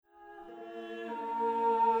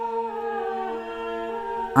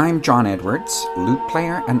I'm John Edwards, lute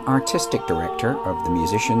player and artistic director of the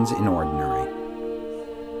Musicians in Ordinary.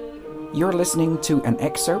 You're listening to an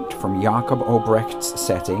excerpt from Jakob Obrecht's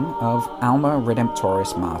setting of Alma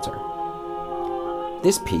Redemptoris Mater.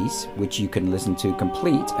 This piece, which you can listen to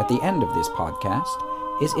complete at the end of this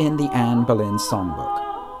podcast, is in the Anne Boleyn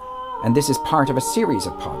Songbook. And this is part of a series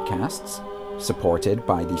of podcasts supported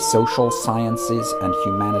by the Social Sciences and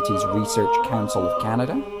Humanities Research Council of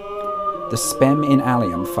Canada, the Spem in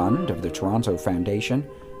Alium Fund of the Toronto Foundation,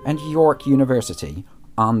 and York University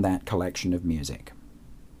on that collection of music.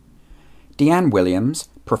 Deanne Williams,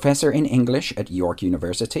 Professor in English at York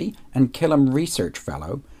University and Killam Research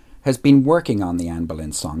Fellow, has been working on the Anne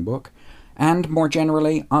Boleyn Songbook, and more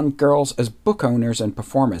generally on girls as book owners and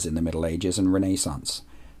performers in the Middle Ages and Renaissance.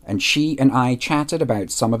 And she and I chatted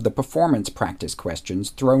about some of the performance practice questions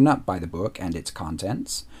thrown up by the book and its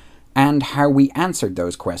contents, and how we answered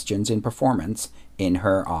those questions in performance in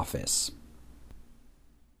her office.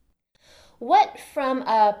 What, from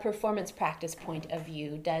a performance practice point of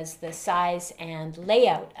view, does the size and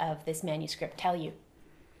layout of this manuscript tell you?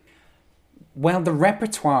 Well, the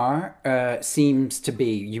repertoire seems to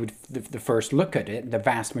be, the first look at it, the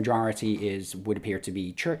vast majority would appear to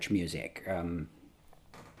be church music.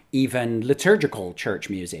 Even liturgical church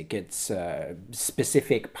music. It's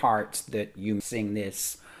specific parts that you sing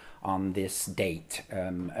this on this date.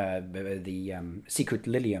 The Sicut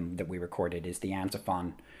Lilium that we recorded is the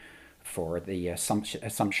antiphon for the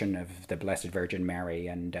Assumption of the Blessed Virgin Mary,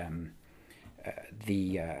 and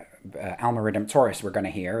the Alma Redemptoris we're going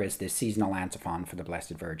to hear is the seasonal antiphon for the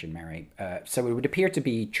Blessed Virgin Mary. So it would appear to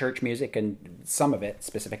be church music, and some of it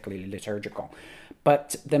specifically liturgical.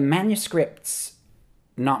 But the manuscript's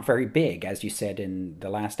not very big, as you said in the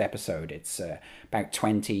last episode. It's about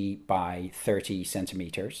 20 by 30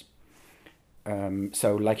 centimeters.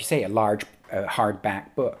 So, like you say, a large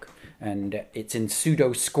hardback book. And it's in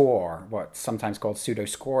pseudo-score, what's sometimes called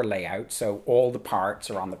pseudo-score layout. So all the parts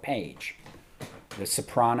are on the page. The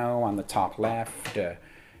soprano on the top left,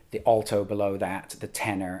 the alto below that, the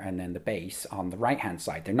tenor, and then the bass on the right-hand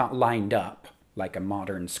side. They're not lined up like a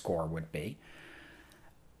modern score would be.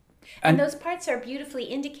 And those parts are beautifully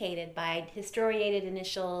indicated by historiated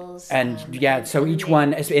initials. So each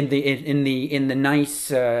one is in the nice,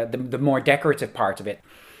 the more decorative part of it.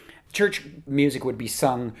 Church music would be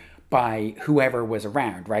sung by whoever was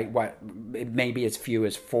around, right? Maybe as few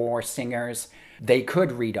as 4 singers. They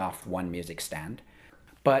could read off one music stand.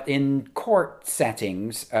 But in court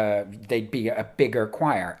settings, they'd be a bigger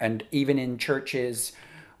choir. And even in churches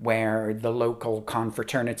where the local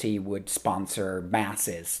confraternity would sponsor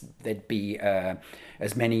masses, there'd be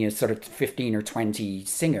as many as sort of 15 or 20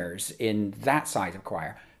 singers in that size of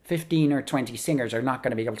choir. 15 or 20 singers are not going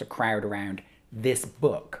to be able to crowd around this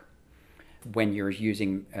book when you're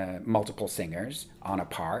using multiple singers on a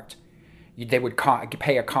part. They would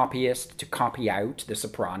pay a copyist to copy out the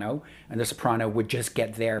soprano, and the soprano would just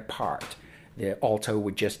get their part. The alto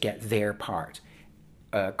would just get their part.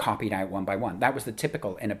 Copied out one by one. That was the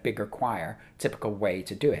typical, in a bigger choir, typical way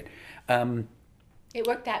to do it. It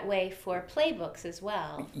worked that way for playbooks as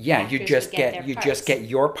well. Yeah, you just get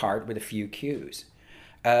your part with a few cues.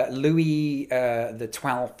 Louis the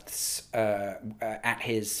XII's at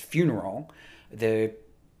his funeral, the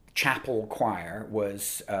chapel choir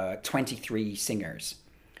was 23 singers.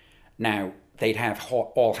 Now they'd have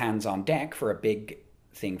all hands on deck for a big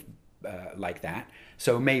thing like that.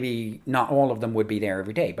 So maybe not all of them would be there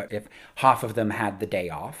every day, but if half of them had the day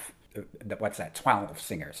off, 12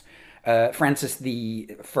 singers. Francis I,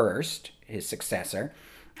 his successor,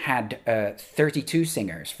 had 32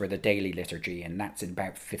 singers for the daily liturgy, and that's in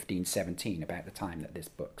about 1517, about the time that this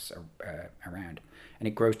book's around. And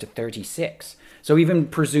it grows to 36. So even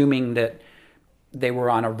presuming that they were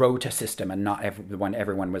on a rota system and not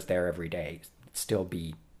everyone was there every day, it'd still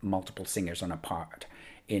be multiple singers on a part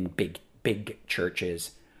in big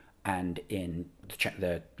churches and in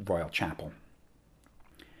the Royal Chapel.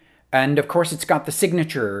 And of course it's got the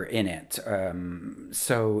signature in it.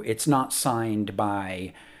 So it's not signed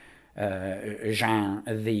by Jean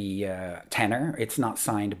the tenor. It's not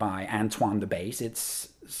signed by Antoine the bass. It's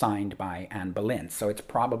signed by Anne Boleyn. So it's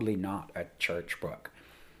probably not a church book,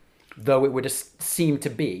 though it would seem to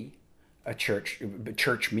be a church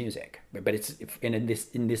music. But it's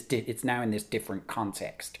it's now in this different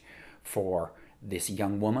context for this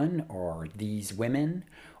young woman, or these women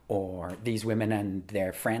and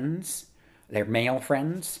their friends, their male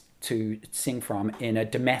friends, to sing from in a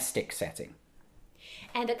domestic setting.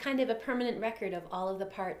 And a kind of a permanent record of all of the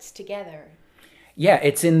parts together. Yeah,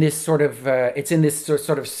 it's in this sort of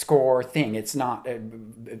sort of score thing. It's not.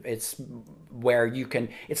 It's where you can.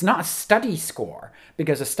 It's not a study score,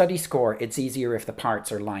 because a study score, it's easier if the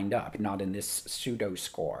parts are lined up, not in this pseudo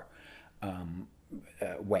score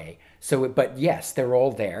way. So, but yes, they're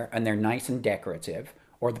all there and they're nice and decorative.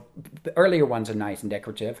 Or the earlier ones are nice and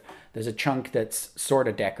decorative. There's a chunk that's sort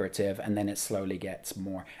of decorative, and then it slowly gets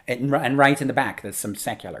more. And right in the back, there's some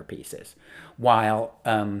secular pieces, while.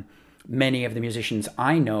 Many of the musicians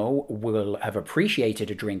I know will have appreciated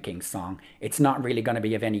a drinking song. It's not really going to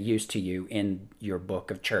be of any use to you in your book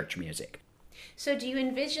of church music. So do you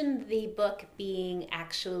envision the book being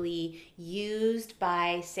actually used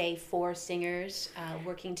by, say, 4 singers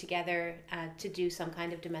working together to do some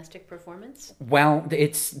kind of domestic performance? Well,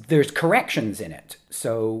 there's corrections in it.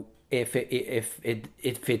 So if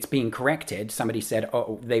it's being corrected, somebody said,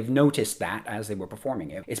 oh, they've noticed that as they were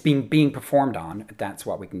performing it. It's being performed on. That's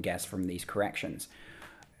what we can guess from these corrections.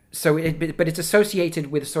 So, but it's associated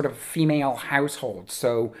with sort of female households.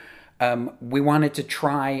 So we wanted to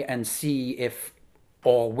try and see if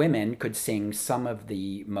all women could sing some of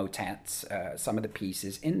the motets, some of the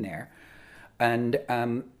pieces in there.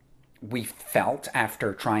 And we felt,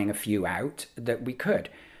 after trying a few out, that we could.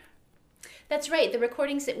 That's right. The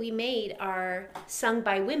recordings that we made are sung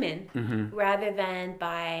by women rather than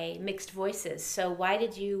by mixed voices. So why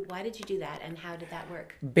did you do that, and how did that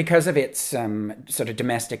work? Because of its sort of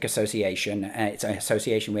domestic association, its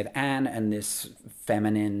association with Anne and this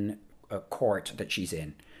feminine court that she's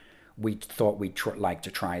in. We thought we'd like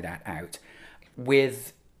to try that out.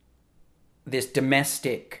 With this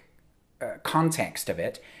domestic context of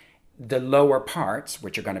it, the lower parts,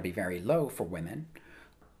 which are going to be very low for women,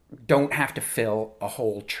 don't have to fill a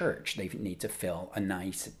whole church. They need to fill a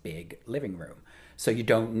nice big living room. So you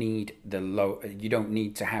don't need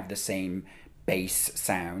to have the same bass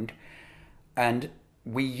sound. And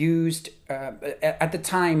we used at the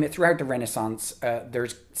time, throughout the Renaissance,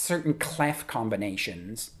 there's certain clef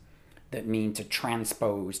combinations that mean to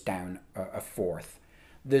transpose down a fourth.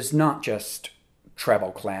 There's not just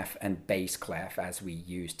treble clef and bass clef as we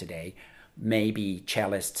use today. Maybe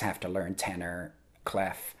cellists have to learn tenor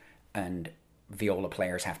clef, and viola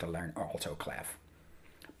players have to learn alto clef.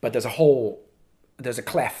 But there's a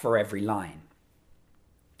clef for every line.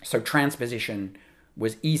 So transposition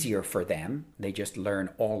was easier for them. They just learn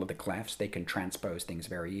all of the clefs. They can transpose things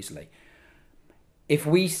very easily.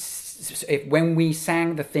 When we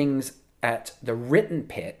sang the things at the written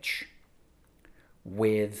pitch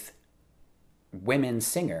with women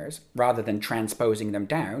singers, rather than transposing them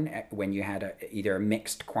down when you had either a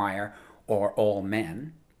mixed choir or all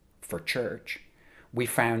men, for church, we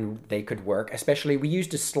found they could work. Especially, we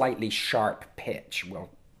used a slightly sharp pitch. We'll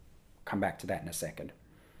come back to that in a second.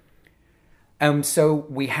 So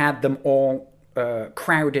we had them all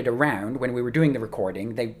crowded around when we were doing the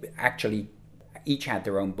recording. They actually each had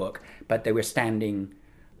their own book, but they were standing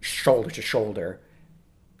shoulder to shoulder,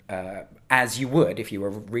 as you would if you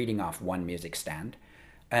were reading off one music stand.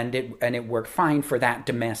 And it worked fine for that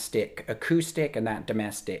domestic acoustic and that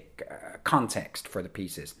domestic context for the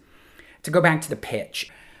pieces. To go back to the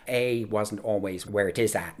pitch, A wasn't always where it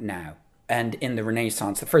is at now. And in the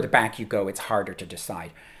Renaissance, the further back you go, it's harder to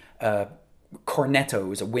decide.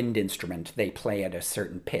 Cornetos, a wind instrument, they play at a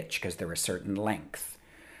certain pitch because they're a certain length.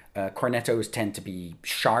 Cornetos tend to be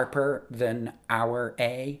sharper than our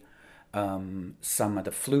A. Some of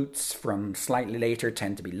the flutes from slightly later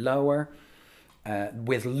tend to be lower.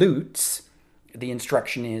 With lutes, the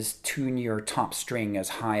instruction is tune your top string as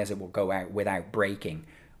high as it will go out without breaking,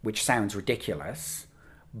 which sounds ridiculous,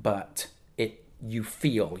 but you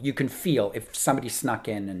can feel if somebody snuck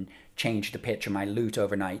in and changed the pitch of my lute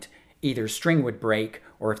overnight, either a string would break,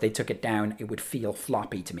 or if they took it down, it would feel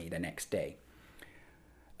floppy to me the next day.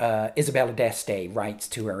 Isabella d'Este writes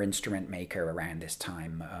to her instrument maker around this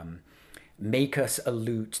time, make us a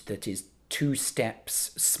lute that is 2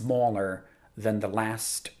 steps smaller than the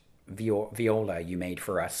last viola you made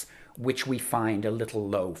for us, which we find a little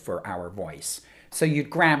low for our voice. So you'd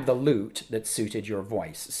grab the lute that suited your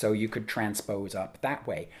voice, so you could transpose up that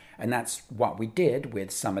way. And that's what we did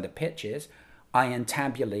with some of the pitches. I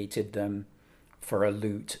entabulated them for a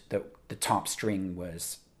lute that the top string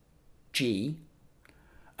was G,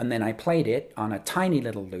 and then I played it on a tiny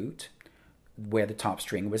little lute where the top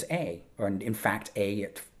string was A, or in fact A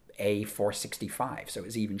at A465, so it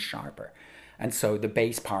was even sharper. And so the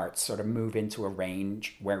bass parts sort of move into a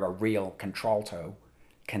range where a real contralto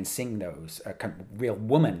can sing those, a real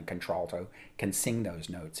woman contralto can sing those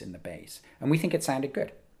notes in the bass. And we think it sounded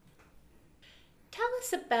good. Tell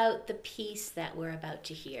us about the piece that we're about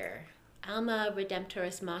to hear. Alma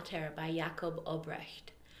Redemptoris Mater by Jakob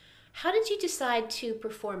Obrecht. How did you decide to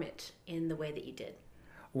perform it in the way that you did?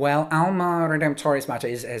 Well, Alma Redemptoris Mater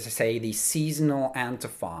is, as I say, the seasonal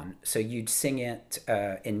antiphon. So you'd sing it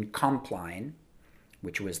in Compline,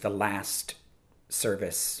 which was the last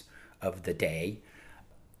service of the day.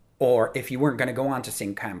 Or if you weren't going to go on to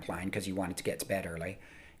sing Compline because you wanted to get to bed early,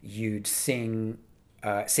 you'd sing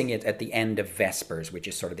it at the end of Vespers, which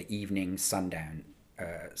is sort of the evening sundown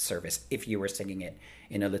service, if you were singing it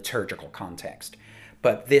in a liturgical context.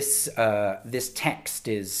 But this text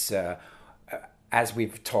is, as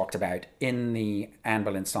we've talked about, in the Anne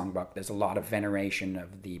Boleyn Songbook, there's a lot of veneration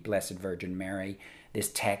of the Blessed Virgin Mary.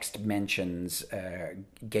 This text mentions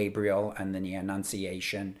Gabriel and the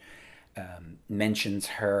Annunciation, mentions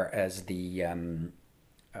her as the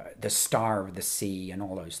star of the sea and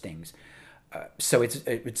all those things. So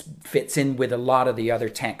it fits in with a lot of the other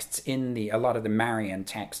texts a lot of the Marian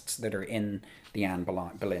texts that are in the Anne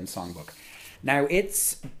Boleyn Songbook. Now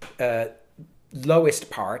its lowest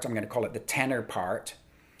part, I'm going to call it the tenor part,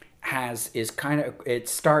 it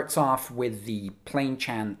starts off with the plain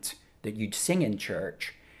chant that you'd sing in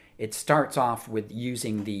church. It starts off with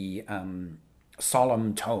using the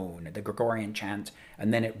solemn tone, the Gregorian chant,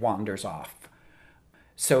 and then it wanders off.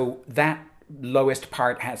 So that lowest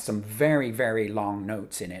part has some very, very long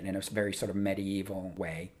notes in it in a very sort of medieval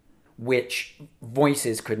way, which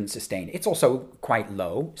voices couldn't sustain. It's also quite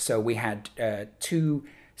low, so we had two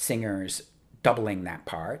singers doubling that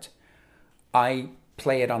part. I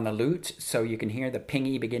play it on the lute, so you can hear the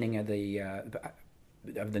pingy beginning of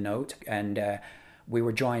the note, and we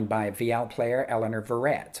were joined by a viol player, Eleanor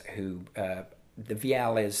Verrett, who the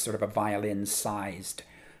viol is sort of a violin-sized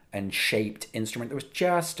and shaped instrument that was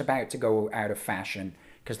just about to go out of fashion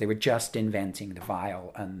because they were just inventing the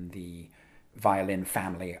viol and the violin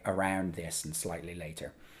family around this and slightly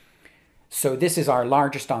later. So this is our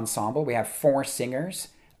largest ensemble. We have 4 singers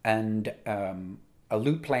and a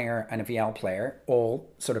lute player and a viol player,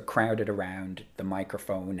 all sort of crowded around the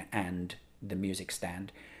microphone and the music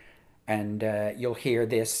stand. And you'll hear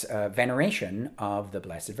this veneration of the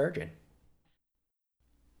Blessed Virgin.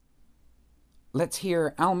 Let's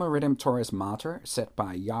hear Alma Redemptoris Mater, set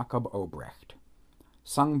by Jakob Obrecht,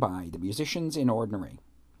 sung by the musicians in ordinary: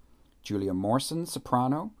 Julia Morson,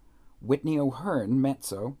 soprano; Whitney O'Hearn,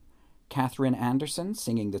 mezzo; Catherine Anderson,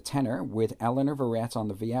 singing the tenor with Eleanor Verrett on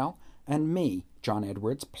the viol, and me, John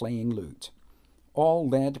Edwards, playing lute. All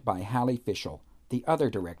led by Hallie Fishel, the other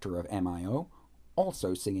director of MIO,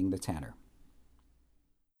 also singing the tenor.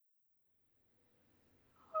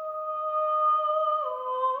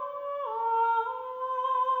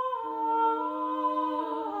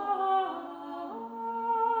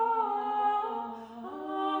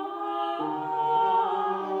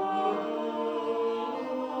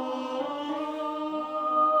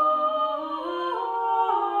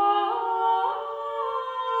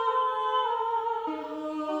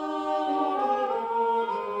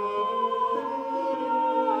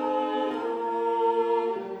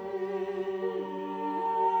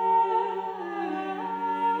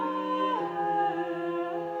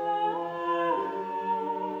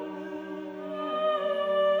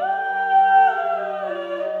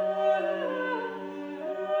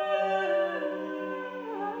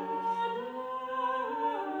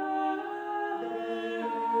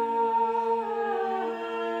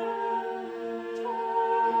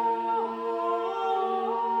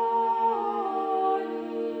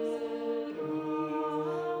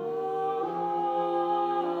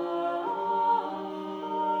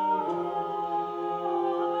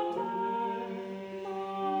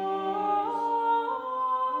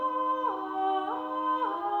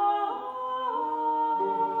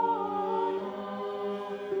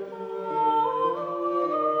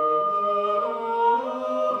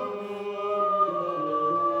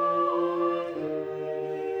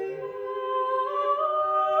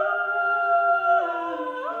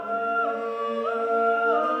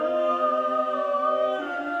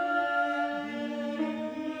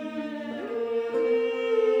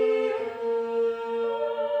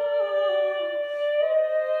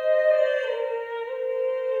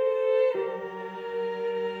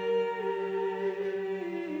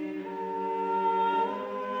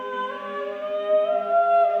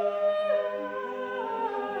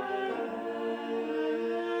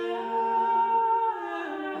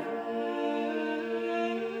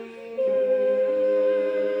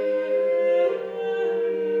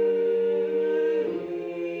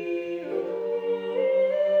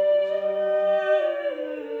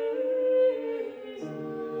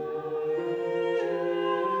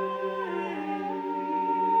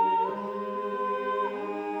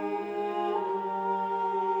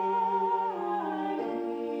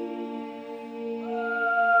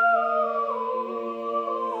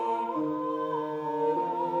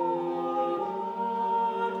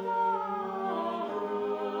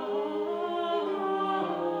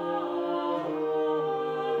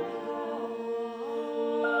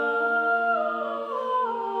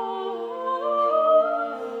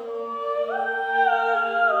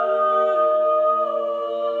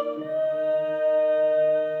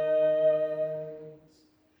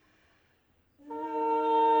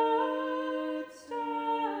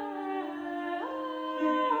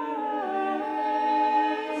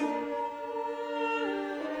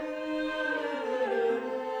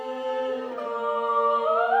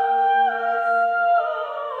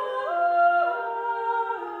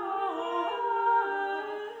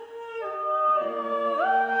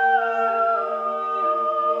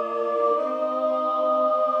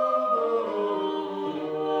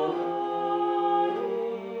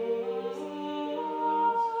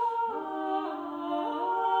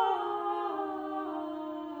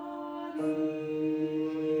 love.